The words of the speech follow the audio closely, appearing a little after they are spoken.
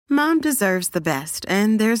Mom deserves the best,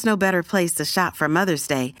 and there's no better place to shop for Mother's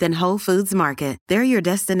Day than Whole Foods Market. They're your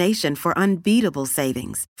destination for unbeatable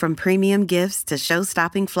savings, from premium gifts to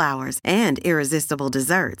show-stopping flowers and irresistible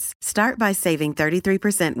desserts. Start by saving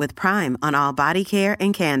 33% with Prime on all body care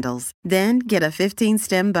and candles. Then get a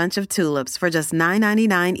 15-stem bunch of tulips for just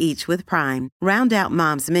 $9.99 each with Prime. Round out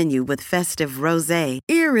Mom's menu with festive rosé,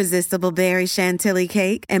 irresistible berry chantilly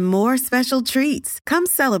cake, and more special treats. Come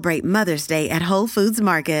celebrate Mother's Day at Whole Foods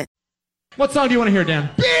Market. What song do you want to hear, Dan?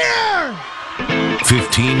 Beer!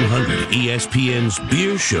 1500 ESPN's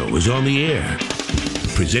Beer Show is on the air.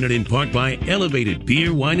 Presented in part by Elevated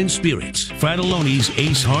Beer, Wine, and Spirits, Fratelloni's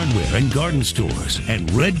Ace Hardware and Garden Stores, and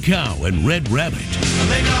Red Cow and Red Rabbit. I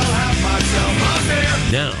think I'll have myself a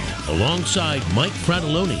beer. Now, alongside Mike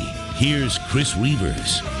Fratelloni, here's Chris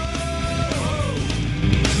Reavers.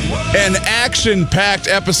 An action-packed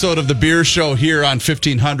episode of the Beer Show here on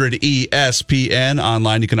 1500 ESPN.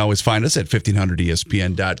 Online, you can always find us at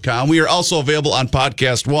 1500ESPN.com. We are also available on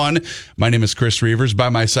Podcast One. My name is Chris Reavers. By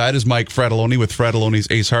my side is Mike Fratelloni with Fratelloni's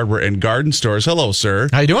Ace Hardware and Garden Stores. Hello, sir.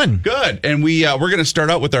 How you doing? Good. And we're going to start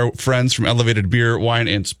out with our friends from Elevated Beer, Wine,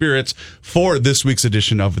 and Spirits for this week's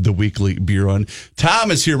edition of the Weekly Beer Run. Tom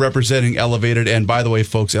is here representing Elevated. And by the way,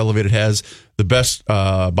 folks, Elevated has the best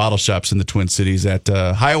bottle shops in the Twin Cities at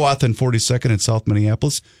Hiawatha and 42nd in South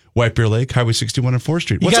Minneapolis, White Bear Lake, Highway 61 and 4th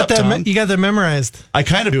Street. What's up, Tom? You got that memorized. I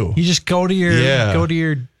kind of do. You just go to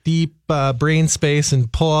your deep brain space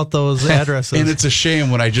and pull out those addresses. And it's a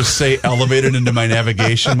shame when I just say Elevated into my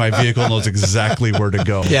navigation, my vehicle knows exactly where to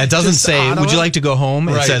go. Yeah, it doesn't Just say, Ottawa? would you like to go home?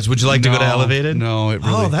 It says, would you like to go to Elevated? No, it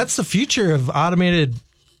really... Oh, that's the future of automated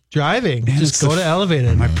driving. Man, just go to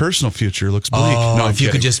Elevated. My personal future looks bleak. Oh, no, if you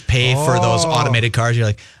could just pay for those automated cars, you're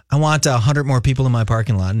like, I want 100 more people in my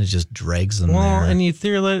parking lot, and it just drags them there. And you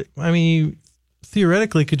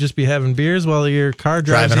theoretically could just be having beers while your car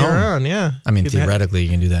drives you around. Yeah. I mean, theoretically, you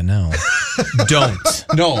can do that now. Don't.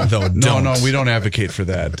 No, we don't advocate for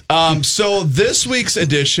that. So this week's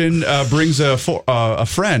edition brings a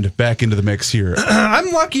friend back into the mix here.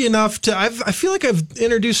 I'm lucky enough to, I feel like I've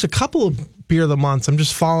introduced a couple of Beer of the Months. I'm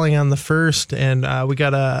just falling on the first, and we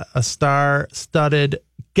got a star-studded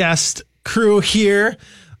guest crew here.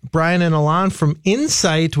 Brian and Alon from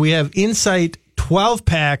Insight. We have Insight 12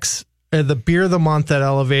 packs, the Beer of the Month at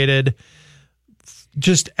Elevated.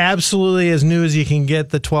 Just absolutely as new as you can get,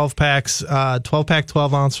 the 12 packs, 12 pack,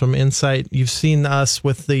 12 ounce from Insight. You've seen us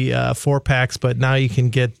with the 4 packs, but now you can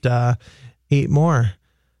get 8 more,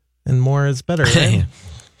 and more is better, right?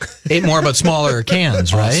 8 more, but smaller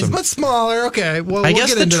cans, right? Awesome. But smaller, okay. Well, I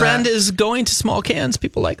guess the trend is going to small cans.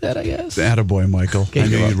 People like that, I guess. Attaboy, Michael. I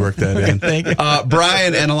knew you'd work that in. Thank you.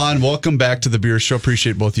 Brian and Alon, welcome back to the Beer Show.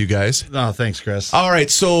 Appreciate both you guys. Oh, thanks, Chris. All right,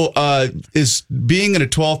 so is being in a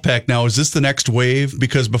 12-pack now, is this the next wave?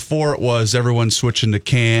 Because before it was everyone switching to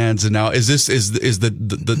cans, and now is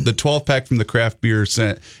the 12-pack from the craft beer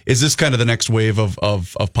scent, is this kind of the next wave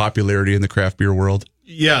of popularity in the craft beer world?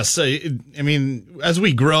 Yes, I mean, as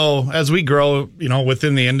we grow,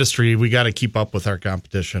 within the industry, we got to keep up with our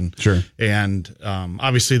competition. Sure. And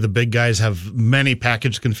obviously, the big guys have many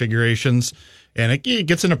package configurations, and it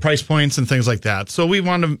gets into price points and things like that. So we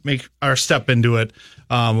want to make our step into it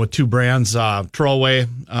with 2 brands: Trollway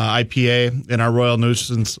IPA and our Royal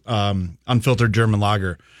Nuisance unfiltered German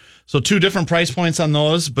lager. So 2 different price points on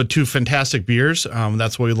those, but 2 fantastic beers.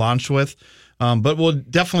 That's what we launched with. But we'll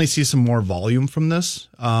definitely see some more volume from this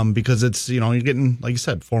because it's, you're getting, like you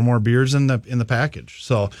said, 4 more beers in the package.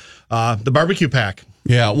 So the barbecue pack.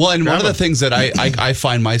 Yeah, well, and one of the things that I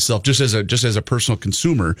find myself just as a personal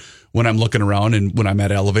consumer when I'm looking around and when I'm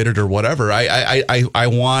at Elevated or whatever, I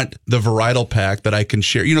want the varietal pack that I can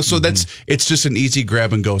share. So it's just an easy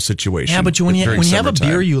grab and go situation. Yeah, but when you have a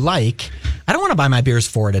beer you like, I don't want to buy my beers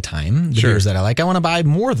 4 at a time. The beers that I like, I want to buy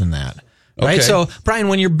more than that. Right. Okay. So, Brian,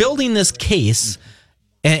 when you're building this case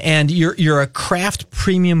and you're a craft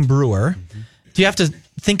premium brewer, do you have to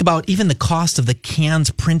think about even the cost of the cans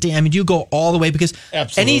printing? I mean, do you go all the way? Because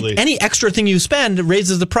any extra thing you spend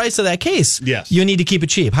raises the price of that case. Yes. You need to keep it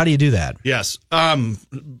cheap. How do you do that? Yes.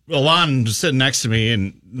 Alon is sitting next to me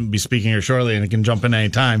and be speaking here shortly, and he can jump in any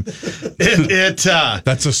time. That's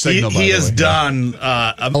a signal. He has done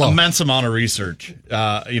an immense amount of research.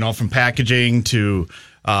 From packaging to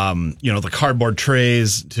the cardboard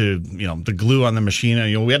trays to, the glue on the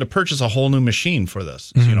machine. We had to purchase a whole new machine for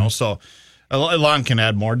this, so Alon can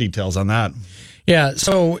add more details on that. Yeah.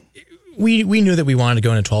 So we knew that we wanted to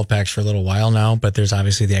go into 12 packs for a little while now, but there's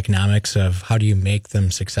obviously the economics of how do you make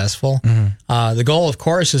them successful. The goal, of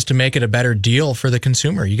course, is to make it a better deal for the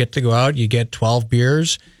consumer. You get to go out, you get 12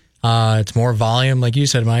 beers. It's more volume. Like you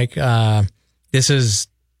said, Mike, this is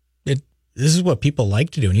this is what people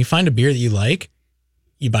like to do. And you find a beer that you like,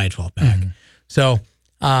 you buy a 12-pack. So,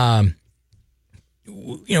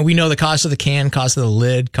 we know the cost of the can, cost of the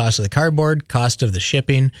lid, cost of the cardboard, cost of the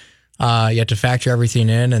shipping. You have to factor everything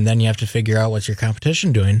in, and then you have to figure out what's your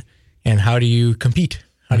competition doing and how do you compete?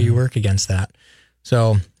 How do you work against that?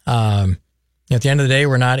 So, at the end of the day,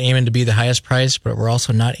 we're not aiming to be the highest priced, but we're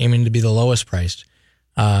also not aiming to be the lowest priced.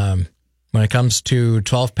 When it comes to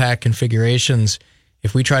 12-pack configurations,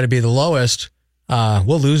 if we try to be the lowest,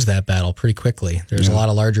 we'll lose that battle pretty quickly. There's a lot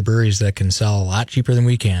of larger breweries that can sell a lot cheaper than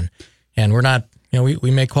we can. And we're not,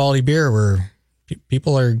 we make quality beer where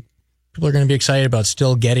people are going to be excited about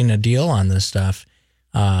still getting a deal on this stuff.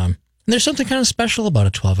 And there's something kind of special about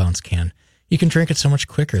a 12-ounce can. You can drink it so much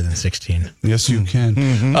quicker than 16. Yes, you can.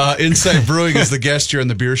 Insight Brewing is the guest here on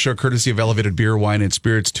the Beer Show, courtesy of Elevated Beer, Wine, and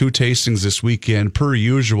Spirits. 2 tastings this weekend, per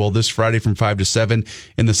usual, this Friday from 5 to 7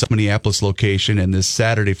 in the South Minneapolis location, and this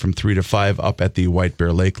Saturday from 3 to 5 up at the White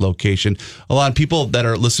Bear Lake location. A lot of people that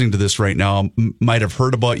are listening to this right now might have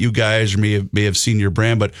heard about you guys or may have seen your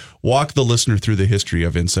brand, but walk the listener through the history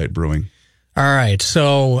of Insight Brewing. All right.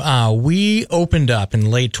 So we opened up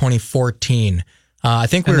in late 2014. I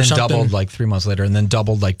think we were doubled like 3 months later, and then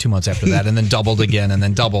doubled like 2 months after that, and then doubled again, and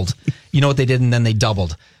then doubled. You know what they did, and then they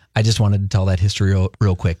doubled. I just wanted to tell that history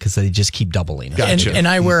real quick because they just keep doubling. Gotcha. And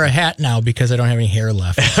I wear a hat now because I don't have any hair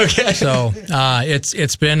left. Okay. So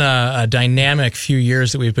it's been a dynamic few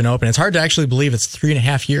years that we've been open. It's hard to actually believe it's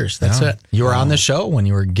 3.5 years. That's it. You were on the show when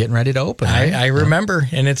you were getting ready to open. Right? I remember,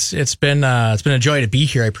 and it's been a joy to be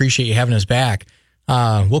here. I appreciate you having us back.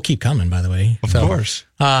 We'll keep coming, by the way. Of course.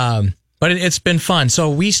 But it's been fun.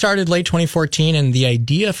 So we started late 2014, and the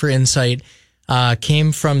idea for Insight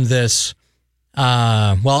came from this.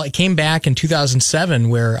 It came back in 2007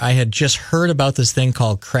 where I had just heard about this thing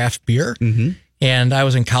called craft beer. And I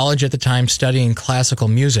was in college at the time studying classical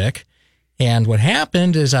music. And what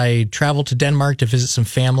happened is I traveled to Denmark to visit some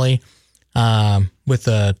family with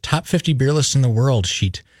a top 50 beer list in the world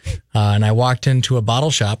sheet. And I walked into a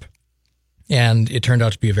bottle shop, and it turned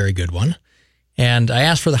out to be a very good one. And I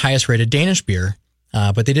asked for the highest rated Danish beer,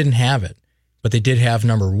 but they didn't have it. But they did have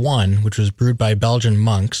number 1, which was brewed by Belgian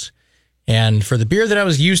monks. And for the beer that I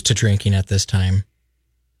was used to drinking at this time,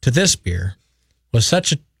 to this beer was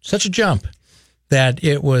such a jump that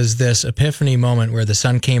it was this epiphany moment where the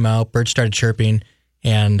sun came out, birds started chirping,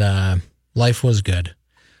 and life was good.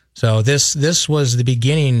 So this was the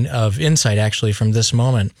beginning of Insight, actually, from this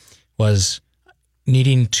moment, was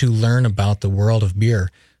needing to learn about the world of beer.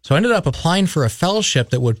 So I ended up applying for a fellowship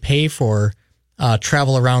that would pay for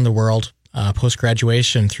travel around the world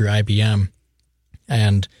post-graduation through IBM,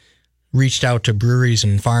 and reached out to breweries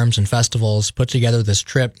and farms and festivals, put together this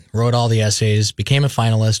trip, wrote all the essays, became a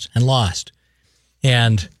finalist, and lost.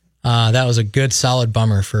 And that was a good, solid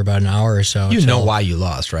bummer for about an hour or so. You know why you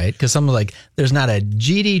lost, right? Because someone's like, there's not a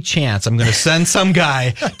GD chance I'm going to send some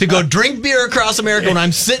guy to go drink beer across America when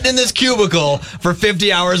I'm sitting in this cubicle for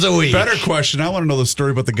 50 hours a week. Better question. I want to know the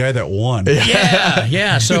story about the guy that won.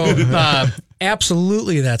 Yeah. So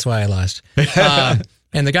absolutely, that's why I lost.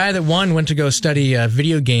 And the guy that won went to go study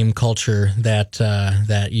video game culture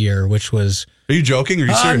that year, which was... Are you joking? Or are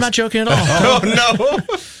you serious? I'm not joking at all. Oh,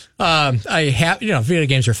 no. I have, video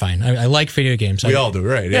games are fine. I like video games. We all do,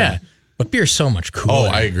 right? Yeah. But beer's so much cooler.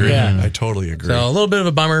 Oh, I agree. Yeah. I totally agree. So a little bit of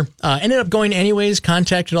a bummer. Ended up going anyways,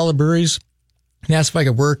 contacted all the breweries and asked if I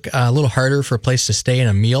could work a little harder for a place to stay and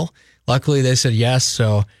a meal. Luckily, they said yes.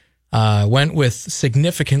 So went with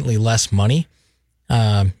significantly less money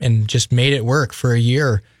and just made it work for a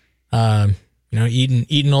year.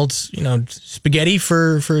 Eating old, spaghetti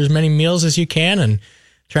for as many meals as you can, and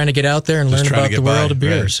trying to get out there and learn about the world of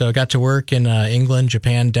beer. Right. So I got to work in England,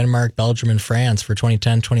 Japan, Denmark, Belgium, and France for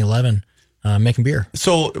 2010, 2011, making beer.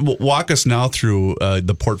 So walk us now through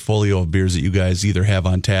the portfolio of beers that you guys either have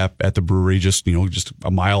on tap at the brewery, just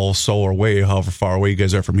a mile or so away, however far away you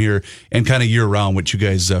guys are from here, and kind of year round what you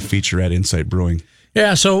guys feature at Insight Brewing.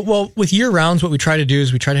 Yeah, so, with year rounds, what we try to do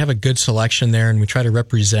is we try to have a good selection there, and we try to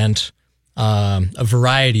represent a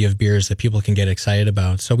variety of beers that people can get excited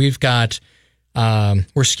about. So we've got,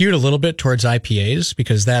 we're skewed a little bit towards IPAs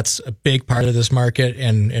because that's a big part of this market,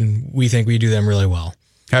 and we think we do them really well.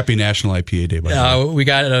 Happy National IPA Day, by the way. We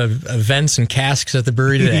got vents and casks at the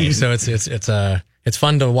brewery today, so it's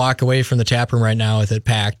fun to walk away from the tap room right now with it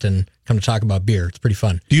packed and come to talk about beer. It's pretty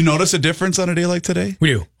fun. Do you notice a difference on a day like today?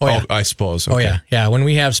 We do. Oh, yeah. I suppose. Okay. Oh, yeah. Yeah. When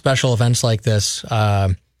we have special events like this,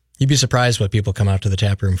 you'd be surprised what people come out to the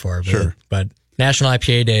tap room for. Sure. But National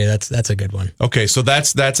IPA Day, that's a good one. Okay, so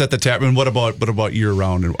that's at the tap room. What about year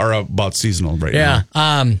round or about seasonal right now?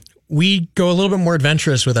 Yeah. We go a little bit more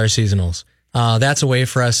adventurous with our seasonals. That's a way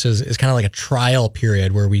for us is kind of like a trial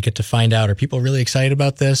period where we get to find out, are people really excited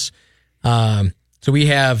about this? So we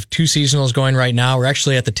have 2 seasonals going right now. We're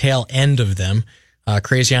actually at the tail end of them.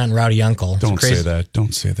 Crazy Aunt and Rowdy Uncle. Don't say that.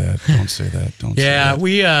 Don't say that. Don't say that. Don't say that. Yeah,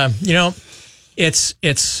 we,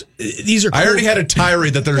 these are cool. I already had a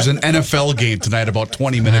tirade that there's an NFL game tonight about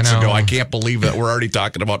 20 minutes ago. I can't believe that we're already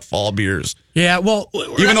talking about fall beers. Yeah, well,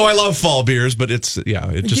 even though I love fall beers, but it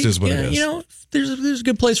just is what it is. You know, there's a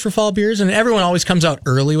good place for fall beers, and everyone always comes out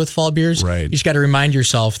early with fall beers. Right. You just got to remind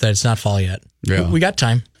yourself that it's not fall yet. Yeah. We got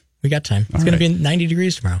time. It's going to be 90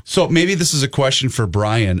 degrees tomorrow. So maybe this is a question for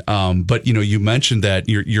Brian, but you mentioned that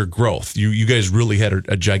your growth, you guys really had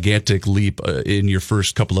a gigantic leap in your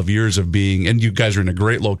first couple of years of being, and you guys are in a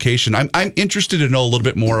great location. I'm interested to know a little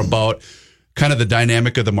bit more about kind of the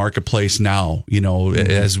dynamic of the marketplace now,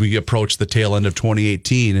 as we approach the tail end of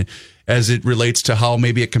 2018, as it relates to how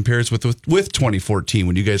maybe it compares with 2014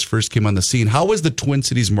 when you guys first came on the scene. How is the Twin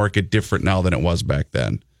Cities market different now than it was back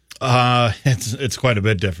then? It's quite a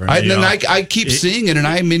bit different. I keep seeing it, and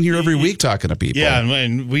I'm in here every week talking to people. Yeah,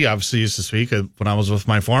 and we obviously used to speak when I was with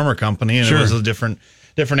my former company, and it was a different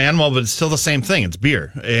animal, but it's still the same thing. It's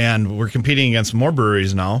beer, and we're competing against more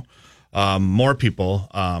breweries now, more people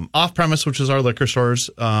off premise, which is our liquor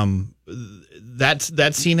stores.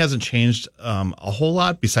 That scene hasn't changed a whole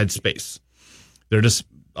lot besides space. They're just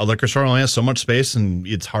a liquor store only has so much space, and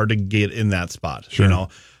it's hard to get in that spot. Sure.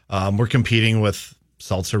 We're competing with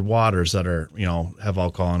seltzered waters that are, have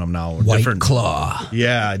alcohol in them now. White Claw.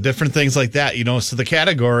 Yeah, different things like that, So the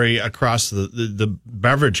category across the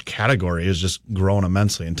beverage category has just grown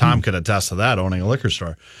immensely. And Tom could attest to that, owning a liquor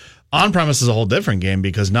store. On-premise is a whole different game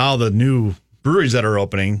because now the new breweries that are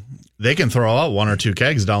opening, they can throw out 1 or 2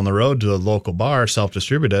 kegs down the road to a local bar,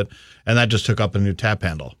 self-distribute it, and that just took up a new tap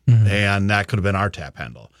handle. And that could have been our tap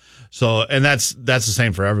handle. So, and that's the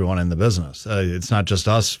same for everyone in the business. It's not just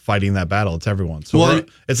us fighting that battle; it's everyone. So,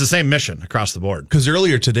 it's the same mission across the board. Because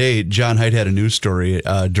earlier today, John Haidt had a news story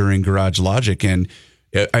during Garage Logic, and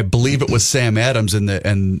I believe it was Sam Adams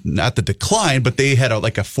and not the decline, but they had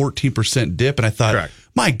like a 14% dip. And I thought, correct.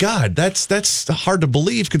 My God, that's hard to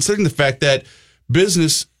believe considering the fact that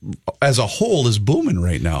business as a whole is booming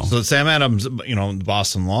right now. So Sam Adams, the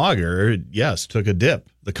Boston Lager, yes, took a dip.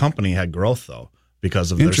 The company had growth though,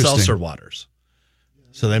 because of their seltzer waters.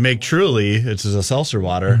 So they make Truly, it's a seltzer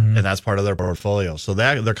water, and that's part of their portfolio. So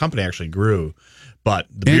their company actually grew, but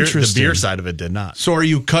the beer side of it did not. So are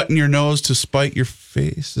you cutting your nose to spite your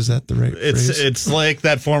face? Is that the right phrase? It's like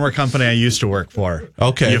that former company I used to work for.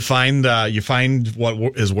 Okay. You find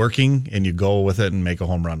what is working, and you go with it and make a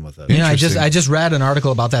home run with it. I just read an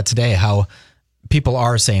article about that today, how people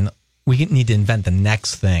are saying, we need to invent the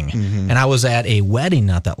next thing. And I was at a wedding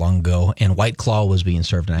not that long ago, and White Claw was being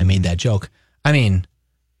served, and I made that joke. I mean,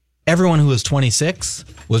 everyone who was 26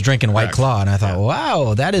 was drinking White Claw, and I thought,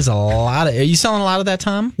 wow, that is a lot. Are you selling a lot of that,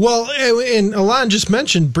 Tom? Well, and Alon just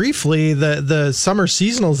mentioned briefly the summer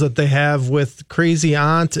seasonals that they have with Crazy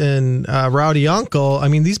Aunt and Rowdy Uncle. I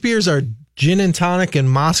mean, these beers are gin and tonic and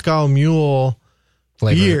Moscow Mule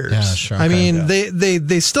Flavor. beers. Yeah, sure. I mean,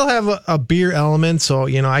 they still have a beer element, so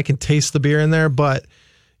I can taste the beer in there, but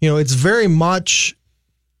it's very much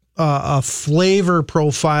a flavor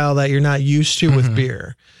profile that you're not used to with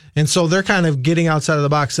beer. And so they're kind of getting outside of the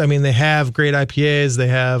box. I mean, they have great IPAs, they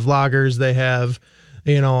have lagers, they have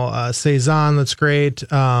saison that's great.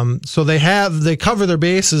 So they cover their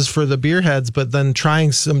bases for the beer heads, but then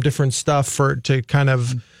trying some different stuff to kind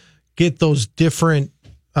of get those different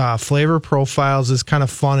flavor profiles is kind of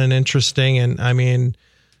fun and interesting. And I mean,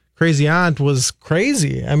 Crazy Aunt was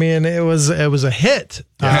crazy. I mean, it was a hit.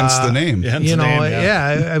 Hence the name.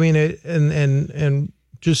 I mean, and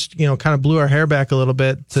just kind of blew our hair back a little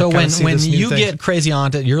bit. So when you get Crazy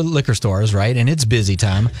Aunt at your liquor stores, right, and it's busy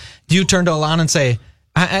time, do you turn to Alon and say,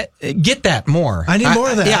 I get that more? I need more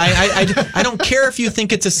of that. Yeah, I don't care if you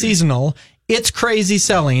think it's a seasonal. It's crazy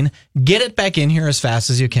selling. Get it back in here as fast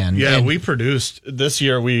as you can. Yeah, we produced this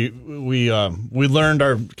year. We learned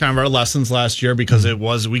our lessons last year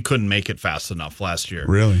because we couldn't make it fast enough last year.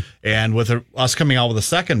 Really? And with us coming out with a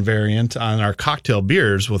second variant on our cocktail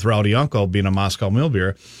beers with Rowdy Uncle being a Moscow Mule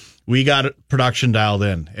beer, we got production dialed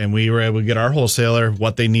in, and we were able to get our wholesaler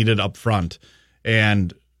what they needed up front.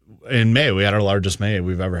 And in May, we had our largest May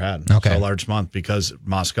we've ever had. Okay. So a large month because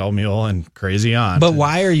Moscow Mule and Crazy Aunt. But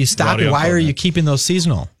why are you stopping? Why are you keeping those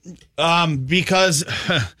seasonal? Because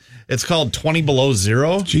it's called 20 below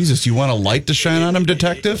zero. Jesus, you want a light to shine on him,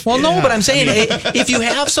 detective? Well, no, but I'm saying if you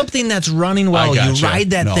have something that's running well, you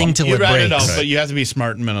ride that thing till it breaks. You ride it out, but you have to be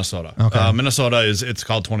smart in Minnesota. Okay. Minnesota it's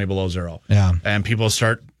called 20 below zero. Yeah. And people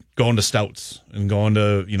start going to stouts and going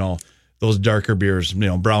to, those darker beers,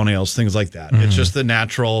 brown ales, things like that. It's just the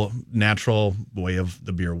natural way of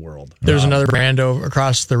the beer world. There's another brand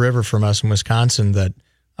across the river from us in Wisconsin that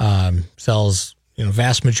sells,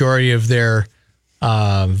 vast majority of their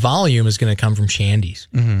volume is going to come from shandies.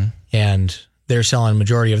 And they're selling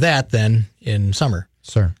majority of that then in summer.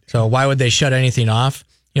 Sure. So why would they shut anything off?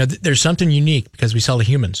 There's something unique because we sell to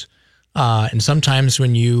humans. And sometimes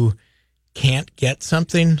when you can't get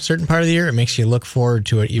something certain part of the year, it makes you look forward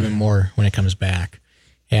to it even more when it comes back.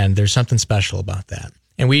 And there's something special about that.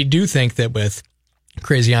 And we do think that with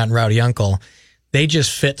Crazy Aunt and Rowdy Uncle, they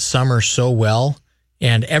just fit summer so well.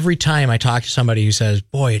 And every time I talk to somebody who says,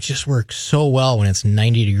 boy, it just works so well when it's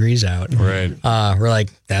 90 degrees out. Right. We're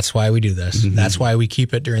like, that's why we do this. That's why we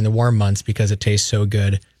keep it during the warm months, because it tastes so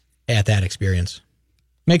good at that experience.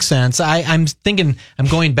 Makes sense. I'm thinking, I'm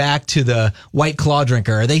going back to the White Claw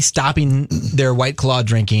drinker. Are they stopping their White Claw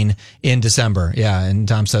drinking in December? Yeah, and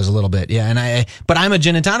Tom says a little bit. Yeah, but I'm a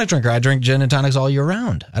gin and tonic drinker. I drink gin and tonics all year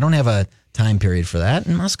round. I don't have a time period for that.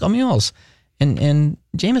 And Moscow Mules and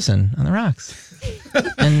Jameson on the rocks.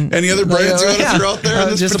 And any other brands you want to throw out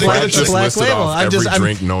there? Just a black label. Every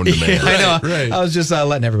drink known to man. I know. Right. I was just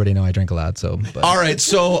letting everybody know I drink a lot. So, all right.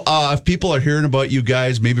 So, if people are hearing about you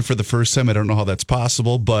guys, maybe for the first time, I don't know how that's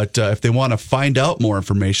possible, but if they want to find out more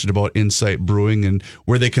information about Insight Brewing and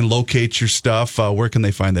where they can locate your stuff, where can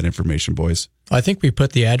they find that information, boys? I think we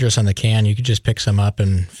put the address on the can. You could just pick some up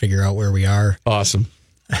and figure out where we are. Awesome.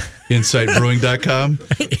 InsightBrewing.com?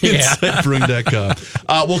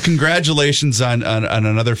 InsightBrewing.com. Well, congratulations on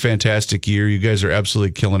another fantastic year. You guys are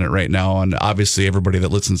absolutely killing it right now. And obviously, everybody that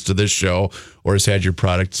listens to this show or has had your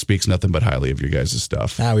product speaks nothing but highly of your guys'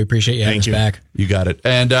 stuff. We appreciate you having us back. You got it.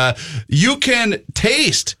 And you can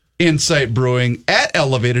taste Insight Brewing at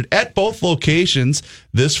Elevated at both locations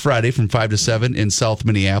this Friday from 5 to 7 in South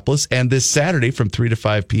Minneapolis and this Saturday from 3 to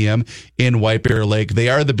 5 p.m. in White Bear Lake. They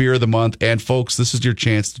are the beer of the month. And folks, this is your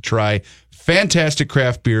chance to try fantastic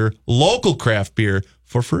craft beer, local craft beer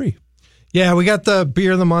for free. Yeah, we got the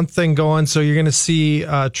beer of the month thing going. So you're going to see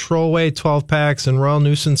Trollway 12 packs and Royal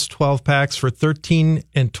Nuisance 12 packs for $13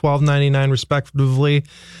 and $12.99 respectively.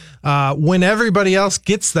 When everybody else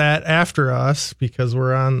gets that after us, because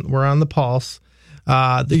we're on the pulse,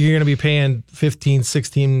 you're going to be paying $15,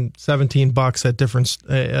 $16, $17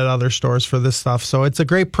 at other stores for this stuff. So it's a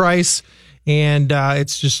great price, and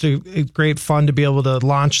it's just a great fun to be able to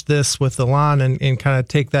launch this with Elan and kind of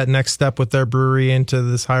take that next step with their brewery into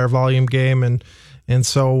this higher volume game. And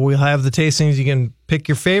so we'll have the tastings. You can pick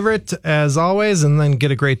your favorite, as always, and then get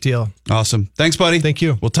a great deal. Awesome. Thanks, buddy. Thank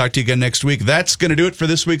you. We'll talk to you again next week. That's going to do it for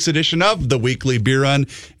this week's edition of the Weekly Beer Run.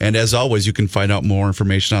 And as always, you can find out more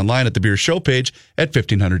information online at the beer show page at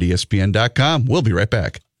 1500ESPN.com. We'll be right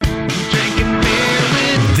back.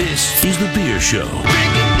 This is the Beer Show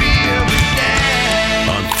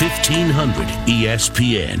on 1500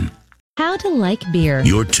 ESPN. How to like beer.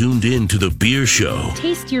 You're tuned in to the Beer Show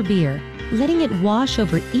Taste your beer, letting it wash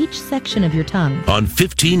over each section of your tongue. on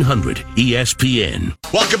 1500 ESPN.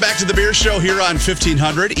 Welcome back to the Beer Show here on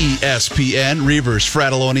 1500 ESPN. Reavers,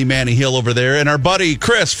 Fratelloni, Manny Hill over there. And our buddy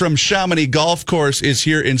Chris from Chamonix Golf Course is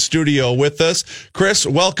here in studio with us. Chris,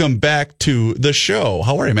 welcome back to the show.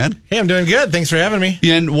 How are you, man? Hey, I'm doing good. Thanks for having me.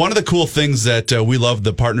 And one of the cool things that we love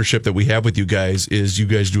the partnership that we have with you guys is you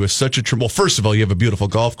guys do such a well, first of all, you have a beautiful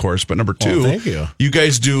golf course, but number two, thank you. You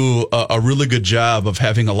guys do a really good job of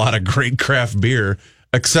having a lot of great craft beer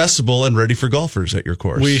accessible and ready for golfers at your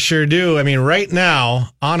course. We sure do. I mean, right now,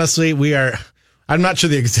 honestly, I'm not sure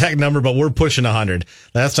the exact number, but we're pushing 100.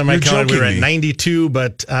 Last time I counted, we were at 92,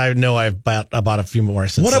 but I know I've bought a few more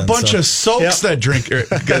since What a then, bunch of soaks that drink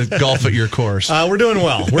golf at your course. We're doing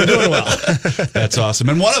well. We're doing well. That's awesome.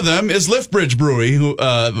 And one of them is Liftbridge Brewery,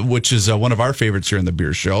 which is one of our favorites here in the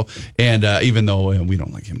Beer Show. And even though we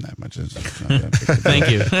don't like him that much, it's not that big a deal.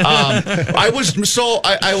 Thank you. I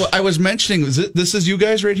was mentioning, this is you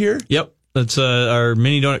guys right here? Yep. That's our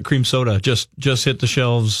mini donut cream soda. Just hit the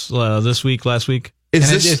shelves last week.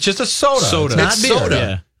 It's just a soda. It's not beer. Soda.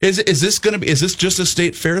 Yeah. Is this just a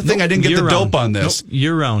state fair thing? Nope, I didn't get the dope on this. Nope,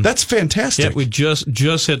 year round. That's fantastic. Yeah, we just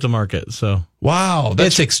hit the market. So wow,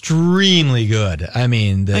 It's extremely good. I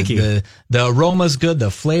mean, Thank you. the aroma's good, the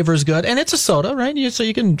flavor's good, and it's a soda, right? So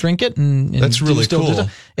you can drink it. And That's really cool.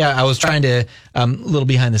 Yeah, I was trying to a little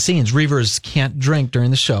behind the scenes. Reavers can't drink during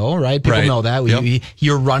the show, right? People know that.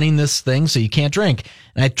 You're running this thing, so you can't drink.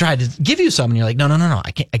 And I tried to give you some, and you're like, no,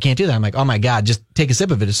 I can't do that. I'm like, oh my God, just take a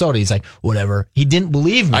sip of it. It's soda. He's like, whatever. He didn't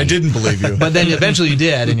believe me. I didn't believe you. But then eventually you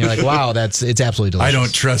did, and you're like, wow, it's absolutely delicious. I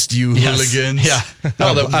don't trust you, hooligans. Yeah.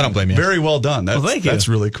 I don't blame you. Very well done. Thank you. That's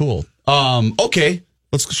really cool. Okay.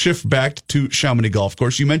 let's shift back to Chamonix Golf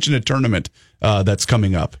Course. You mentioned a tournament that's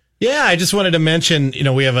coming up. Yeah, I just wanted to mention,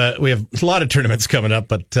 we have a lot of tournaments coming up,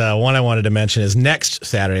 but one I wanted to mention is next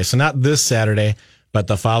Saturday. So not this Saturday, but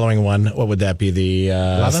the following one. What would that be? The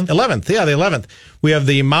 11th. Yeah, the 11th. We have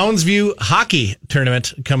the Mounds View Hockey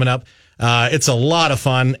Tournament coming up. It's a lot of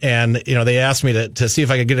fun, and they asked me to see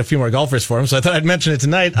if I could get a few more golfers for them, so I thought I'd mention it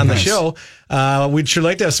tonight on the show. We'd sure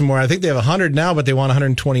like to have some more. I think they have 100 now, but they want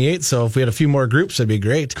 128. So if we had a few more groups, that'd be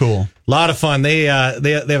great. Cool. A lot of fun. They have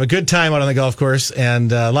a good time out on the golf course,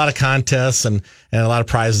 and a lot of contests and a lot of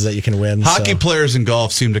prizes that you can win. Hockey players and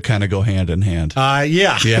golf seem to kind of go hand in hand.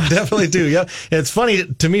 Yeah, definitely do. Yep. It's funny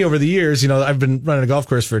to me over the years. I've been running a golf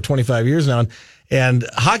course for 25 years now. And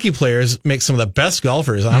hockey players make some of the best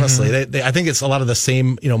golfers, honestly. Mm-hmm. I think it's a lot of the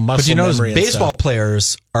same, muscle memory. But baseball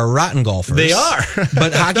players are rotten golfers. They are.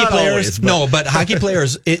 But hockey players, but hockey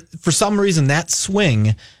players, for some reason, that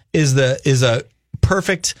swing is a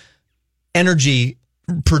perfect energy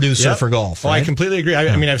producer for golf. Right? I completely agree.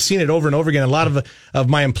 I mean, I've seen it over and over again. A lot of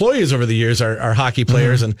my employees over the years are hockey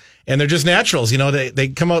players, and they're just naturals. They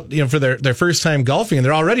come out for their first time golfing, and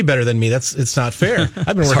they're already better than me. It's not fair.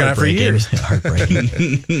 I've been working on it for years.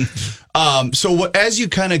 Heartbreaking. So as you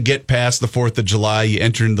kind of get past the 4th of July, you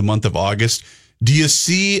enter into the month of August. Do you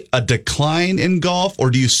see a decline in golf, or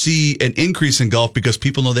do you see an increase in golf because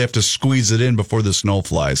people know they have to squeeze it in before the sno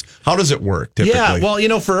flies? How does it work typically? Yeah,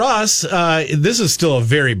 well, for us, this is still a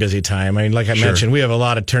very busy time. I mean, like I mentioned, we have a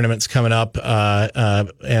lot of tournaments coming up,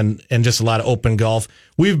 and just a lot of open golf.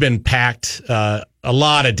 We've been packed a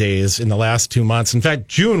lot of days in the last 2 months. In fact,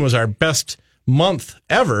 June was our best month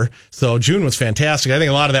ever. So June was fantastic. I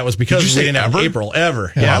think a lot of that was because we didn't have April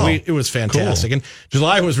ever. Yeah, it was fantastic. Cool. And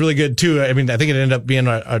July was really good too. I mean, I think it ended up being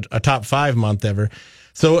a top 5 month ever.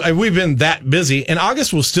 So we've been that busy, and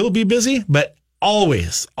August will still be busy, but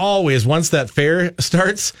always, once that fair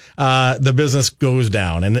starts, the business goes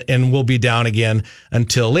down, and we'll be down again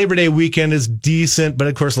until Labor Day weekend is decent. But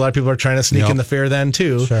of course, a lot of people are trying to sneak in the fair then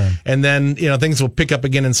too. Sure. And then, things will pick up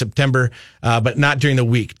again in September, but not during the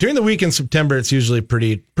week. During the week in September, it's usually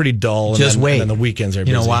pretty dull. Just wait. And then the weekends are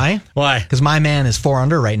busy. You know why? Why? Because my man is 4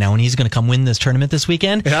 under right now, and he's going to come win this tournament this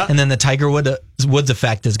weekend. Yeah. And then the Tiger Woods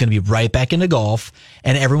effect is going to be right back into golf,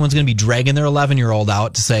 and everyone's going to be dragging their 11-year-old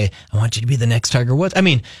out to say, I want you to be the next Tiger Woods. I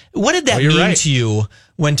mean, what did that mean to you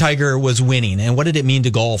when Tiger was winning, and what did it mean to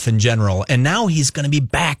golf in general? And now he's going to be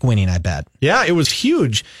back winning, I bet. Yeah, it was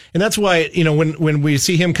huge. And that's why, when we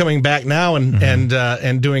see him coming back now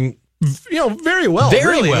and doing very well.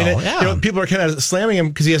 Very really. well. I mean, people are kind of slamming him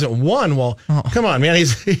because he hasn't won. Well, come on, man.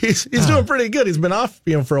 He's doing pretty good. He's been off,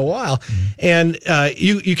 for a while. And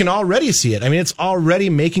you can already see it. I mean, it's already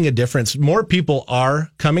making a difference. More people are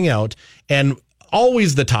coming out, and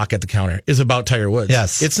always the talk at the counter is about Tiger Woods.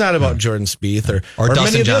 Yes. It's not about Jordan Spieth or Dustin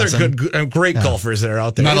many of the Johnson. other good, great golfers that are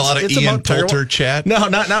out there. Not a lot of Ian Poulter chat. No,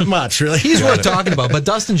 not much, really. He's worth talking about. But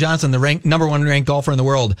Dustin Johnson, the number 1 ranked golfer in the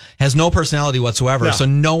world, has no personality whatsoever. So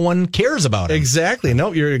no one cares about him. Exactly.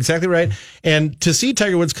 No, you're exactly right. And to see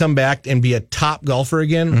Tiger Woods come back and be a top golfer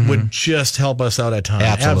again would just help us out a ton.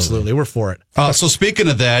 Absolutely. We're for it. So speaking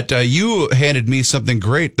of that, you handed me something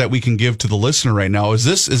great that we can give to the listener right now. Is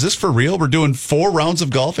this for real? We're doing 4 rounds of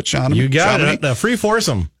golf at Chamonix. You got it. A free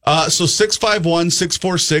foursome. So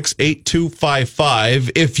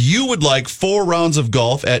 651-646-8255. If you would like 4 rounds of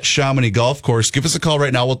golf at Chamonix Golf Course, give us a call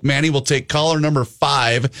right now. Manny will take caller number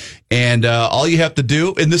 5, and all you have to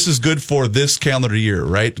do, and this is good for this calendar year,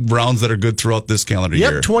 right? Rounds that are good throughout this calendar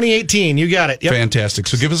year. Yep, 2018. You got it. Yep. Fantastic.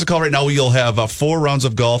 So give us a call right now. You'll have 4 rounds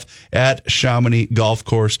of golf at Chamonix Golf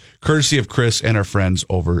Course, courtesy of Chris and our friends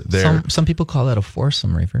over there. Some people call that a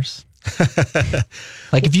foursome, Reefers.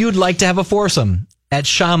 Like if you'd like to have a foursome at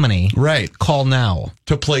Chamonix, right? Call now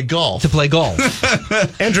to play golf.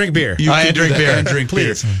 And drink beer. And drink beer. And drink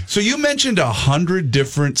beer. So you mentioned 100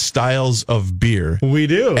 different styles of beer. We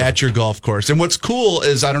do at your golf course. And what's cool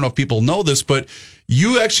is, I don't know if people know this, but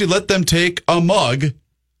you actually let them take a mug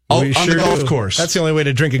on the golf course. That's the only way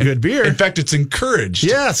to drink a good beer. In fact, it's encouraged.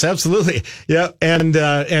 Yes, absolutely. Yeah, and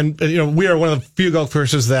we are one of the few golf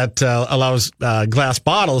courses that allows glass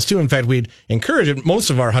bottles too. In fact, we'd encourage it. Most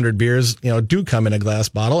of our 100 beers, do come in a glass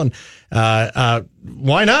bottle, and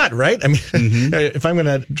why not? Right? I mean, if I'm going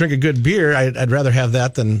to drink a good beer, I'd rather have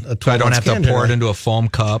that than a 12-ounce I don't have to pour it into a foam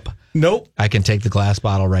cup. Nope. I can take the glass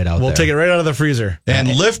bottle right out We'll there. take it right out of the freezer. And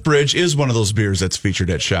Lift Bridge is one of those beers that's featured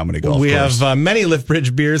at Chamonix Golf We Course. have many Lift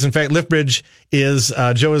Bridge beers. In fact, Lift Bridge is,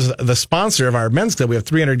 Joe is the sponsor of our men's club. We have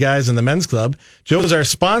 300 guys in the men's club. Joe is our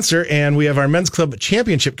sponsor, and we have our men's club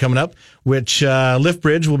championship coming up, which Lift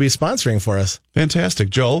Bridge will be sponsoring for us. Fantastic.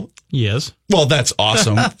 Joel? Yes. Well, that's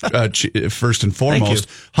awesome. First and foremost.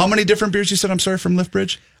 How many different beers you said, I'm sorry, from Lift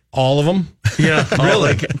Bridge? All of them. Yeah,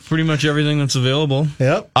 really. Pretty much everything that's available.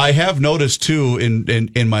 Yep. I have noticed too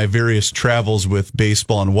in my various travels with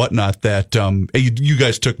baseball and whatnot that you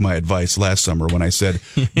guys took my advice last summer when I said,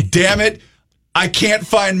 "Damn it, I can't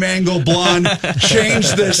find Mango Blonde.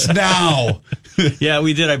 Change this now." Yeah,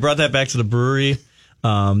 we did. I brought that back to the brewery.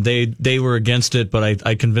 They were against it, but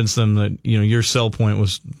I convinced them that your sell point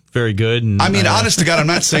was very good. And I mean, honest to God, I'm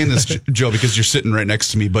not saying this, Joe, because you're sitting right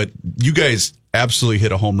next to me, but you guys absolutely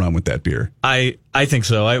hit a home run with that beer. I think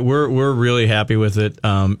so. We're really happy with it.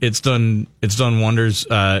 It's done wonders.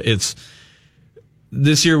 It's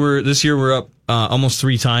this year we're up almost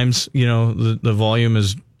 3 times. The volume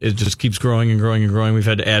it just keeps growing and growing and growing. We've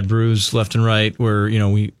had to add brews left and right where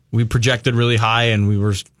we projected really high and we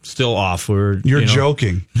were still off. You're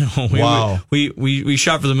joking. No, wow. We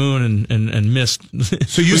shot for the moon and missed.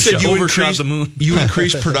 So you said you overshot the moon. You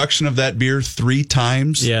increased production of that beer 3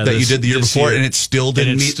 times you did the year before, and it still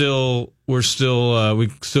didn't meet. We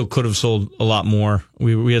still could have sold a lot more.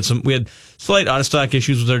 We had slight out of stock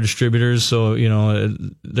issues with our distributors, so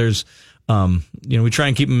there's. We try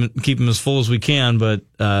and keep them as full as we can, but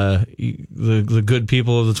the good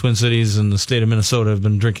people of the Twin Cities and the state of Minnesota have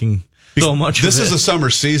been drinking so much. This is a summer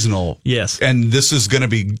seasonal, yes, and this is going to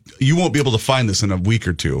be. You won't be able to find this in a week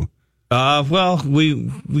or 2. Well,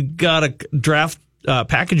 we got a draft.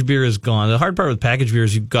 Packaged beer is gone. The hard part with packaged beer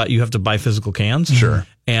is you have to buy physical cans. Sure.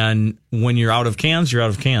 And when you're out of cans, you're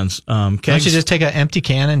out of cans. Can't you just take an empty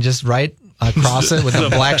can and just write across it with a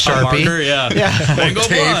black Sharpie? Marker, yeah. Mango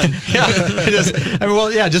Blonde.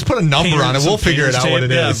 Just put a number on it. We'll figure it out what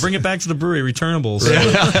it is. Bring it back to the brewery, returnables.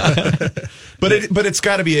 But it's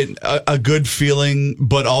got to be a good feeling,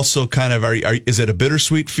 but also kind of is it a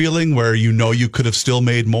bittersweet feeling where you could have still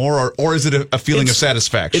made more, or is it a feeling of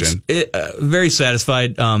satisfaction? Very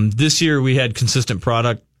satisfied. This year we had consistent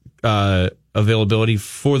product availability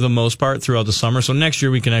for the most part throughout the summer. So next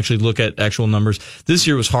year we can actually look at actual numbers. This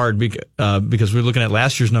year was hard because we were looking at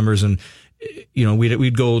last year's numbers, and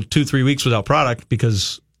we'd go 2-3 weeks without product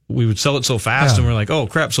because we would sell it so fast, and we're like, oh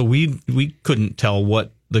crap! So we couldn't tell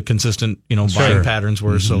what the consistent buying patterns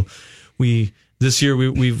were. Mm-hmm. So this year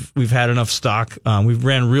we've had enough stock. We've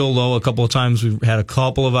ran real low a couple of times. We've had a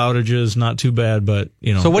couple of outages, not too bad, but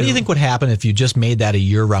So what do you think would happen if you just made that a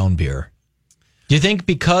year-round beer? Do you think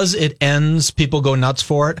because it ends, people go nuts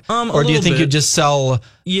for it? Or do you think you'd just sell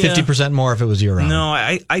 50% more if it was year-round? No,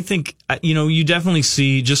 I think, you definitely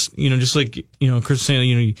see just like, Chris was saying,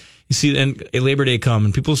 you see a Labor Day come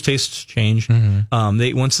and people's tastes change. Mm-hmm.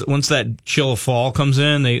 They once that chill of fall comes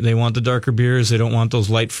in, they want the darker beers. They don't want those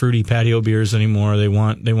light fruity patio beers anymore. They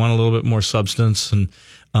want a little bit more substance, and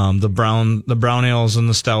the brown ales and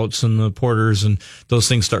the stouts and the porters and those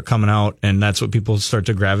things start coming out, and that's what people start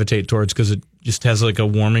to gravitate towards because it just has like a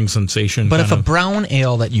warming sensation. But if a brown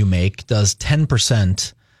ale that you make does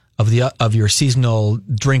 10% of your seasonal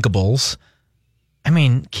drinkables, I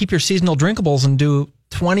mean, keep your seasonal drinkables and do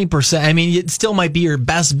 20%. I mean, it still might be your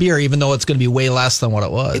best beer, even though it's going to be way less than what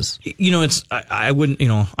it was. I wouldn't.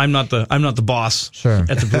 I'm not the boss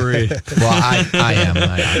at the brewery. Well, I am.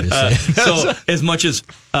 Obviously. So as much as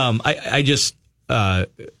I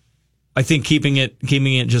think keeping it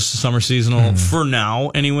just summer seasonal for now,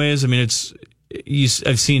 anyways. I mean,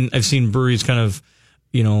 I've seen breweries kind of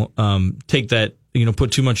take that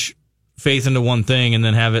put too much faith into one thing and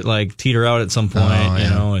then have it like teeter out at some point.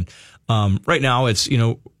 And right now it's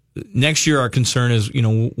next year our concern is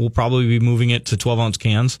we'll probably be moving it to 12-ounce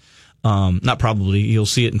cans. Not probably, you'll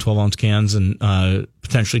see it in 12-ounce cans and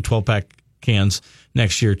potentially 12-pack cans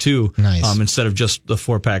next year too. Nice. Instead of just the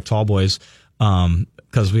 4-pack tall boys.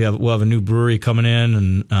 Because we'll have a new brewery coming in,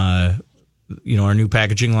 and our new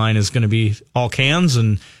packaging line is going to be all cans,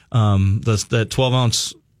 and the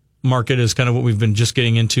 12-ounce market is kind of what we've been just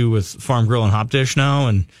getting into with Farm Grill and Hop Dish now,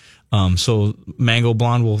 and so Mango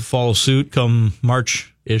Blonde will follow suit come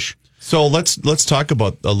March-ish. So let's talk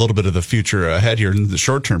about a little bit of the future ahead here, in the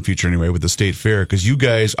short-term future anyway, with the State Fair, because you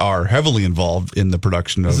guys are heavily involved in the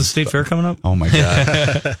production of... Is the State Fair coming up? Oh, my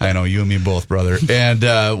God. I know, you and me both, brother. And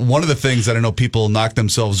one of the things that I know people knock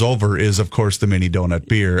themselves over is, of course, the mini donut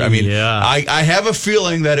beer. I mean, I have a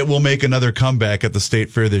feeling that it will make another comeback at the State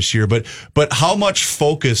Fair this year, but how much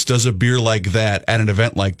focus does a beer like that at an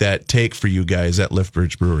event like that take for you guys at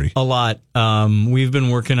Liftbridge Brewery? A lot. We've been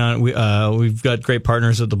working on it. We've got great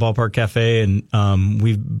partners at the Ballpark Cafe, and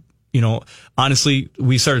we've, honestly,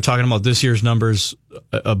 we started talking about this year's numbers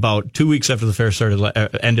about 2 weeks after the fair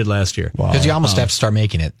ended last year. Because you almost have to start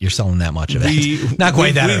making it. You're selling that much of it. Not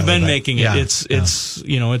quite that. We've been making it.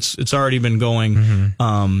 It's already been going.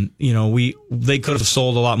 Mm-hmm. They could have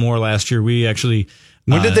sold a lot more last year. We actually.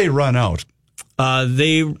 When did they run out?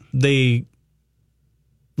 They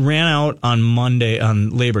ran out on Monday,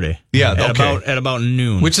 on Labor Day. Yeah, at about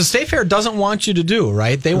noon. Which the State Fair doesn't want you to do,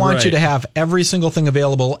 right? They want you to have every single thing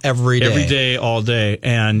available every day. Every day, all day.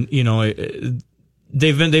 And,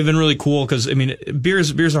 they've been really cool because,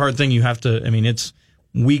 beer's a hard thing. You have to, it's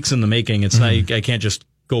weeks in the making. It's not, I can't just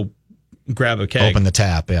go grab a keg. Open the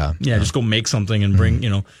tap, yeah. Yeah, just go make something and bring,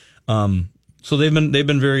 so they've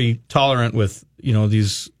been very tolerant with,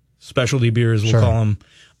 these specialty beers, we'll call them.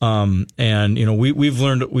 And we've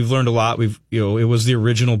learned a lot. It was the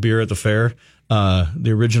original beer at the fair,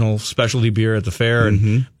 the original specialty beer at the fair,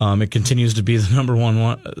 and it continues to be the number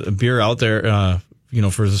one beer out there,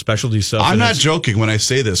 for the specialty stuff. I'm not joking when I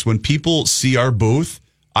say this. When people see our booth,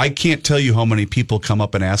 I can't tell you how many people come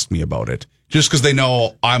up and ask me about it. Just because they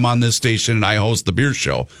know I'm on this station and I host the beer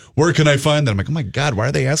show. Where can I find that? I'm like, oh my God, why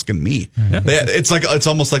are they asking me? It's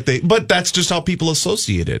almost like but that's just how people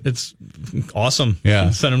associate it. It's awesome. Yeah.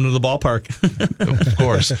 Send them to the ballpark. Of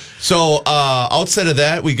course. So, outside of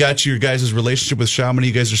that, we got your guys' relationship with Chamonix.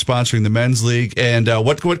 You guys are sponsoring the men's league. And,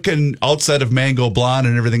 what can, outside of Mango Blonde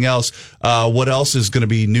and everything else, what else is going to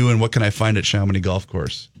be new and what can I find at Chamonix Golf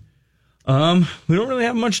Course? We don't really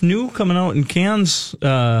have much new coming out in cans,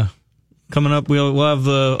 coming up. We'll have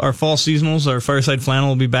our fall seasonals. Our Fireside Flannel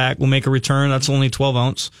will be back. We'll make a return. That's only 12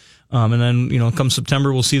 ounce. And then, come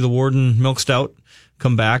September, we'll see the Warden Milk Stout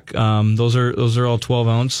come back. Those are all 12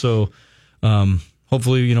 ounce. So,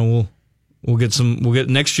 hopefully, we'll get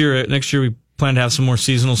next year. Next year, we plan to have some newer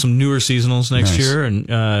seasonals next year.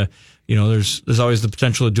 And, there's always the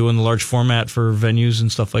potential of doing the large format for venues and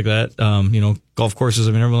stuff like that. Golf courses.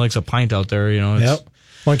 Everyone likes a pint out there, Yep.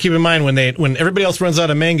 Well, keep in mind when everybody else runs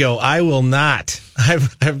out of mango, I will not.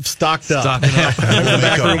 I've stocked up. He's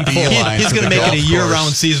going to make it a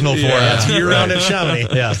year-round seasonal for us. Year-round at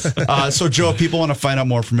Chamonix. Yes. So, Joe, if people want to find out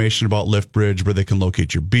more information about Liftbridge, where they can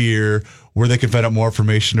locate your beer, where they can find out more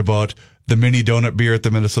information about the mini donut beer at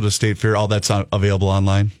the Minnesota State Fair, all that's available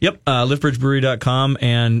online? Yep. LiftbridgeBrewery.com.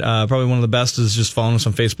 And probably one of the best is just following us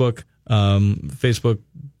on Facebook.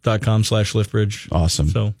 Facebook.com/Liftbridge. Awesome.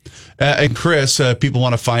 So, and Chris, people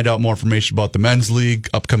want to find out more information about the men's league,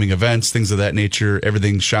 upcoming events, things of that nature,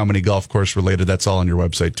 everything Chamonix Golf Course related. That's all on your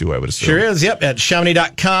website too, I would assume. Sure is. Yep. At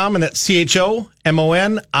Chamonix.com, and that's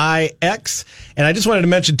CHOMONIX. And I just wanted to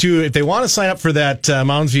mention too, if they want to sign up for that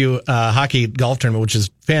Mounds View hockey golf tournament, which is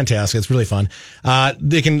fantastic, it's really fun.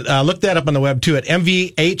 They can look that up on the web too at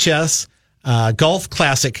MVHS.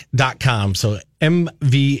 golfclassic.com. So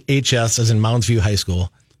MVHS as in Mounds View High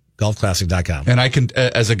School, golfclassic.com. And I can,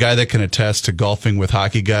 as a guy that can attest to golfing with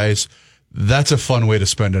hockey guys, that's a fun way to